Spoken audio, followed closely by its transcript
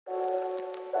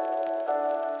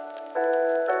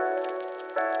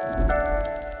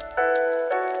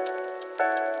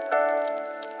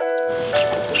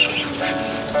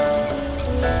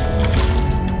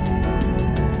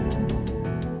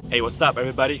Hey, what's up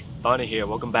everybody? Thonny here,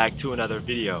 welcome back to another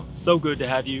video. So good to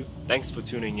have you, thanks for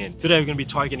tuning in. Today we're going to be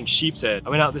targeting sheepshead. I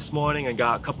went out this morning and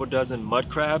got a couple dozen mud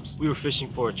crabs. We were fishing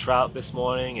for a trout this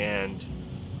morning and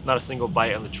not a single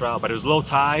bite on the trout, but it was low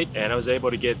tide and I was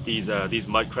able to get these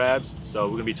mud crabs. So we're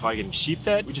going to be targeting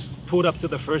sheepshead. We just pulled up to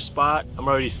the first spot. I'm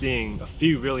already seeing a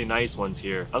few really nice ones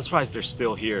here. I'm surprised they're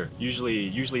still here.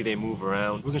 Usually they move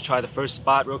around. We're going to try the first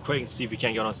spot real quick and see if we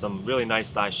can't get on some really nice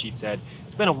size sheepshead.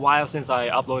 It's been a while since I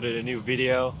uploaded a new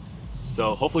video,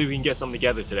 so hopefully we can get some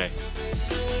together today.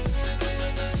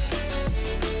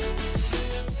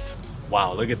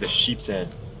 Wow, look at the sheepshead.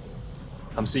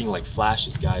 I'm seeing like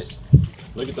flashes, guys.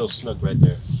 Look at those snook right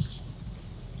there.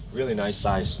 Really nice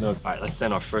size snook. All right, let's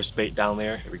send our first bait down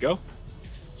there. Here we go.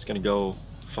 It's gonna go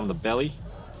from the belly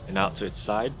and out to its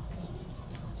side,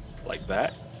 like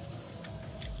that.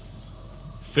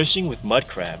 Fishing with mud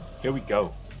crab. Here we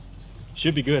go.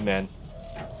 Should be good, man.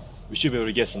 We should be able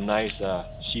to get some nice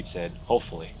sheepshead,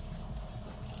 hopefully.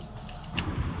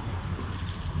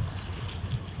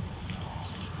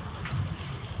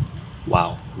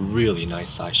 Wow, really nice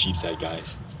size sheepshead,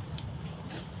 guys.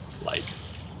 Like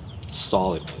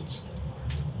solid ones.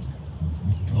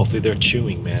 Hopefully they're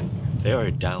chewing, man. They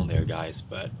are down there, guys,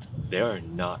 but they are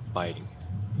not biting.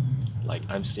 Like,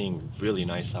 I'm seeing really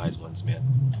nice size ones,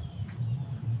 man.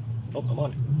 Oh, come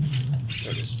on.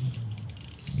 There it is.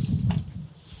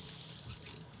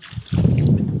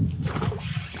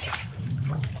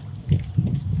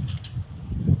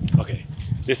 Okay,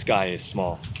 this guy is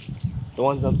small. The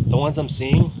ones I'm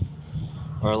seeing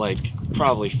are like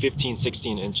probably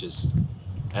 15-16 inches,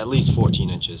 at least 14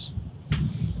 inches.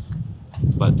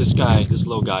 But this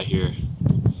little guy here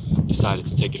decided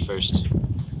to take it first.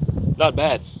 Not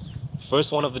bad.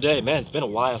 First one of the day. Man, it's been a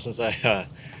while since I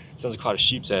caught a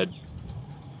sheepshead.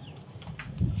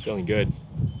 Feeling good.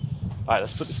 All right,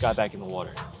 let's put this guy back in the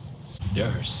water. There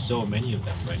are so many of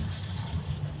them, right?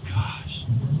 Gosh.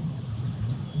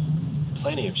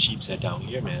 Plenty of sheepshead down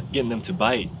here, man. Getting them to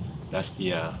bite, that's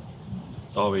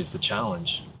it's always the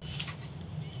challenge.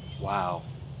 Wow,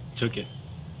 took it.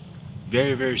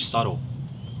 Very, very subtle.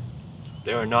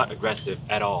 They are not aggressive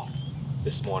at all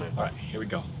this morning. All right, here we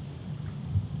go.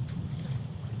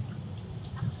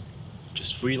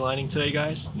 Just free lining today,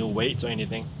 guys. No weights or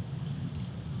anything.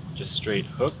 Just straight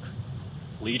hook,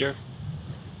 leader,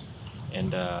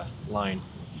 and line.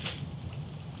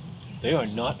 They are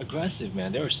not aggressive,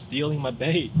 man. They are stealing my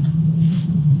bait.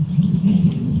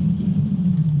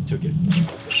 Took it.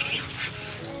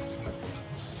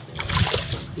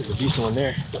 There's a decent one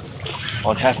there.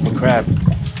 On half of a crab.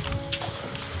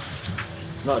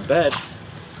 Not bad.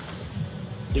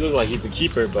 He looked like he's a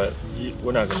keeper, but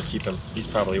we're not going to keep him. He's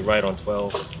probably right on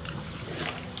 12.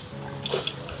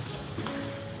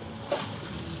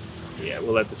 Yeah,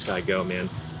 we'll let this guy go, man.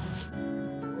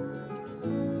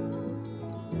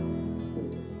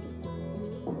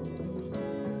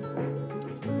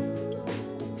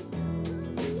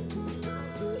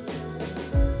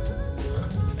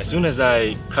 As soon as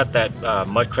I cut that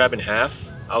mud crab in half,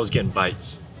 I was getting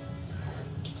bites.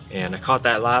 And I caught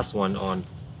that last one on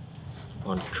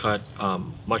cut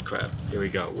mud crab. Here we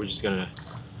go. We're just gonna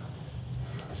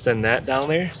send that down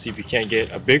there, see if we can't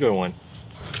get a bigger one.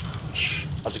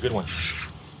 That's a good one.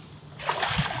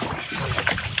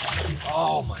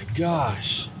 Oh my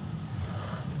gosh.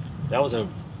 That was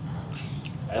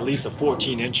at least a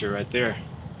 14-incher right there.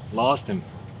 Lost him.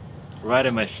 Right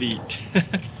at my feet.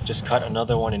 Just cut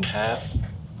another one in half.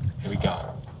 Here we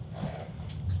go.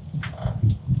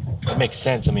 That makes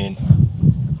sense. I mean,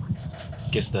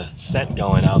 gets the scent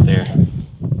going out there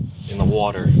in the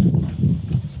water.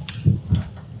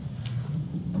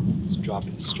 Let's drop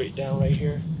it straight down right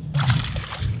here.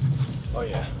 Oh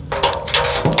yeah.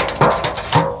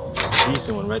 That's a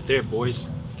decent one right there, boys.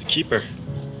 It's a keeper.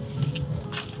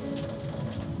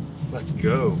 Let's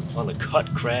go on the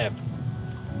cut crab.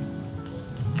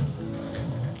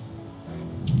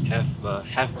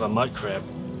 Half of a mud crab.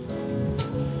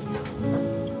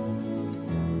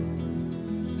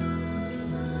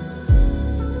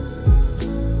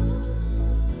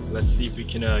 Let's see if we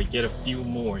can get a few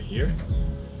more here.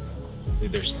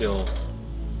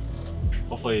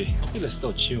 Hopefully they're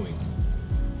still chewing.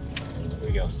 There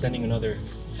we go. Sending another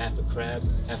half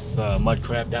a mud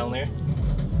crab down there.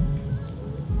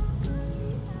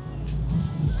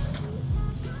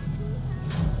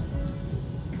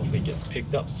 Hopefully it gets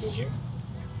picked up soon here.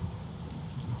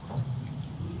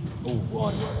 Oh,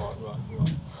 run.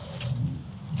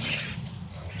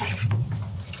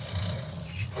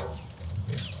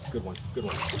 Yeah, good one.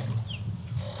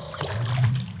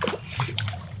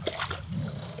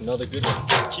 Another good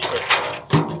one. Keep it.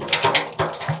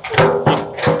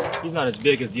 He's not as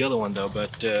big as the other one though,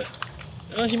 but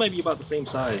he might be about the same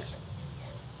size.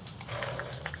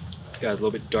 This guy's a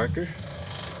little bit darker.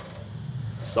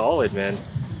 Solid, man.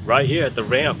 Right here at the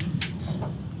ramp.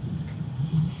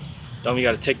 Don't we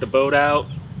gotta take the boat out?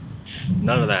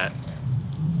 None of that.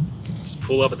 Just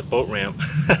pull up at the boat ramp.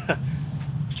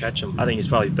 Catch him. I think he's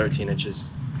probably 13 inches.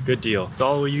 Good deal. That's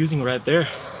all we're using right there.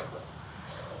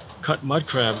 Cut mud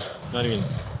crab. Not even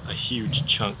a huge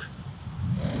chunk.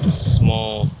 Just a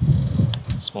small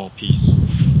piece.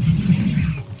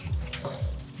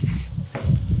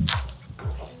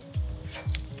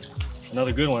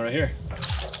 Another good one right here.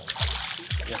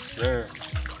 Yes, sir.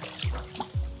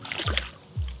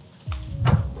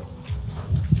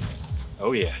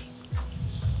 Oh yeah.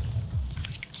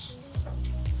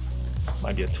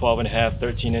 Might be a 12 and a half,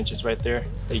 13 inches right there.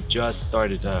 They just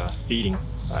started feeding.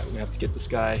 All right, we're gonna have to get this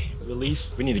guy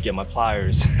released. We need to get my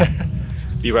pliers.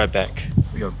 Be right back.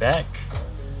 We are back.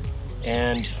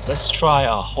 And let's try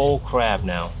a whole crab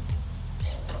now.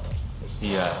 Let's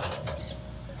see if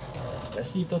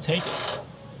they'll take it.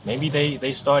 Maybe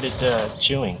they started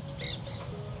chewing.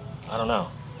 I don't know.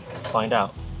 Find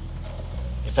out.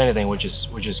 If anything, we'll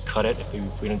just cut it if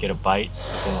we don't get a bite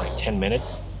within like 10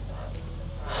 minutes.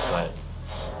 But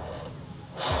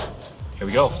here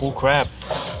we go, full crab.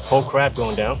 Whole crab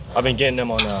going down. I've been getting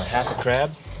them on half a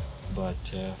crab, but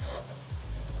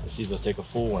let's see if they'll take a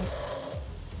full one.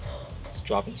 Just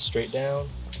dropping it straight down.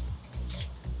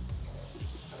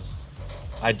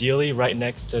 Ideally, right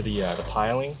next to the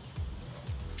piling.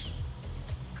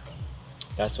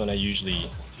 That's when I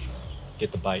usually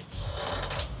get the bites.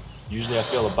 Usually I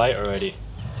feel a bite already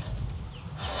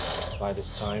by this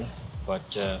time,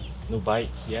 but no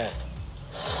bites yet.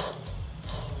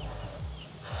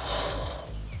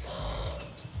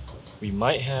 We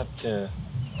might have to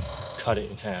cut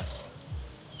it in half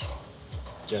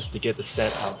just to get the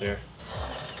scent out there.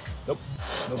 Nope,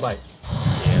 no bites.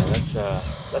 Yeah,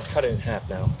 let's cut it in half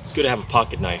now. It's good to have a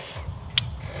pocket knife.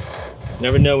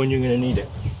 Never know when you're gonna need it.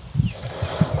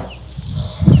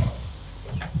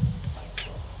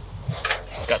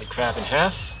 Got the crab in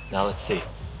half. Now let's see.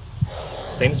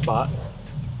 Same spot.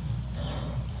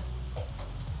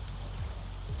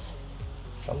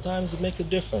 Sometimes it makes a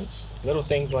difference. Little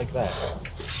things like that.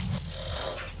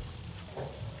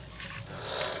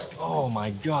 Oh my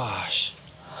gosh.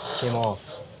 Came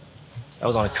off. That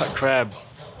was on a cut crab.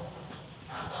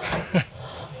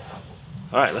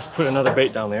 All right, let's put another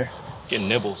bait down there. Getting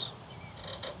nibbles.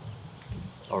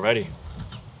 Already. Here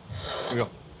we go.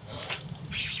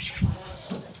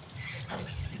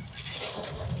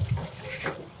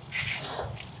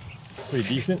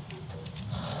 Pretty decent.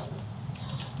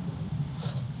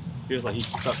 Feels like he's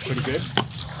stuck pretty good.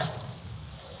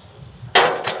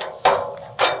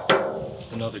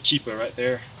 That's another keeper right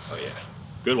there. Oh yeah,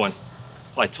 good one.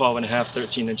 Probably 12 and a half,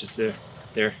 13 inches there.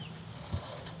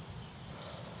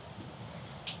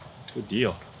 Good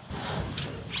deal.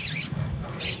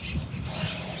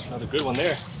 Another good one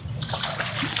there.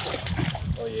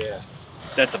 Oh yeah.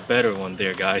 That's a better one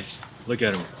there, guys. Look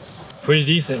at him. Pretty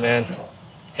decent, man.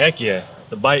 Heck yeah.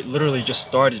 The bite literally just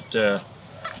started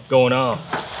going off.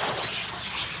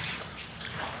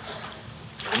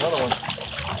 Another one.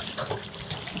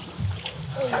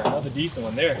 Oh yeah, another decent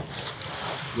one there.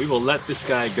 We will let this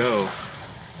guy go.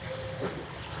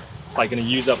 Like gonna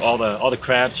use up all the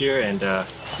crabs here, and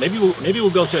maybe we'll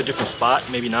go to a different spot,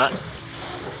 maybe not.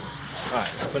 All right,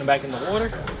 let's put him back in the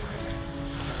water.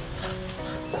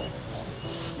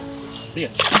 See ya.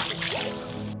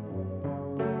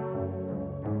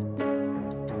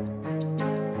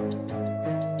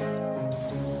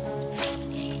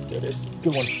 There it is.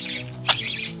 Good one.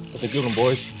 That's a good one,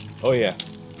 boys. Oh yeah.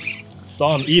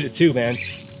 Saw him eat it too, man.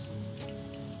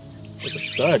 It's a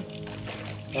stud.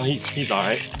 Oh, he's all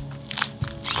right.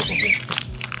 Good one here.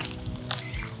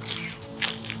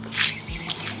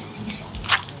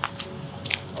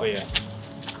 Oh yeah.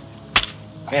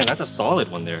 Man, that's a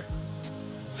solid one there.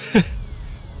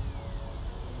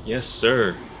 Yes,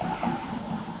 sir.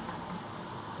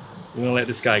 We're gonna let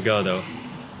this guy go though.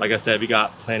 Like I said, we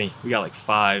got plenty. We got like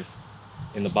 5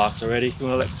 in the box already. We're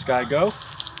gonna let this guy go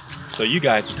so you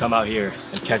guys can come out here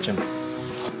and catch him.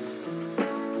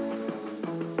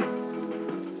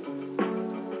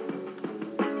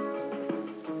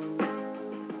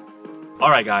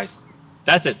 Alright guys,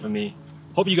 that's it for me.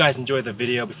 Hope you guys enjoyed the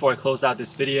video. Before I close out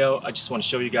this video, I just want to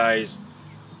show you guys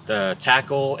the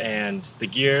tackle and the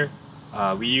gear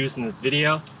we used in this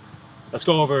video. Let's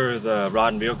go over the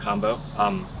rod and reel combo.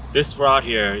 This rod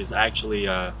here is actually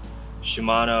a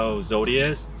Shimano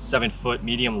Zodiac 7-foot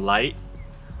medium light.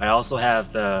 I also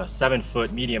have the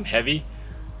 7-foot medium heavy.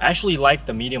 I actually like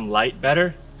the medium light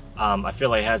better. I feel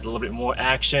like it has a little bit more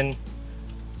action,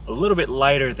 a little bit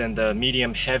lighter than the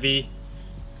medium heavy.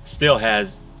 Still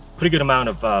has pretty good amount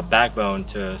of backbone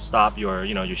to stop your,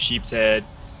 your sheepshead,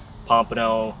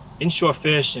 pompano, inshore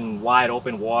fish in wide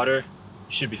open water.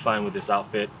 You should be fine with this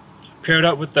outfit. Paired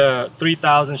up with the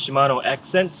 3000 Shimano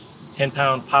Accents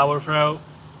 10-pound power pro,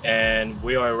 and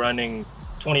we are running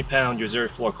 20-pound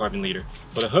reserve fluorocarbon leader.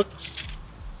 For the hooks,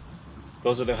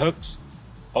 those are the hooks.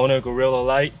 Owner Gorilla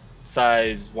Light,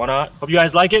 size 1/0. Hope you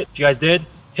guys like it. If you guys did,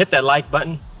 hit that like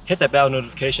button, hit that bell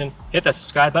notification, hit that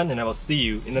subscribe button, and I will see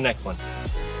you in the next one.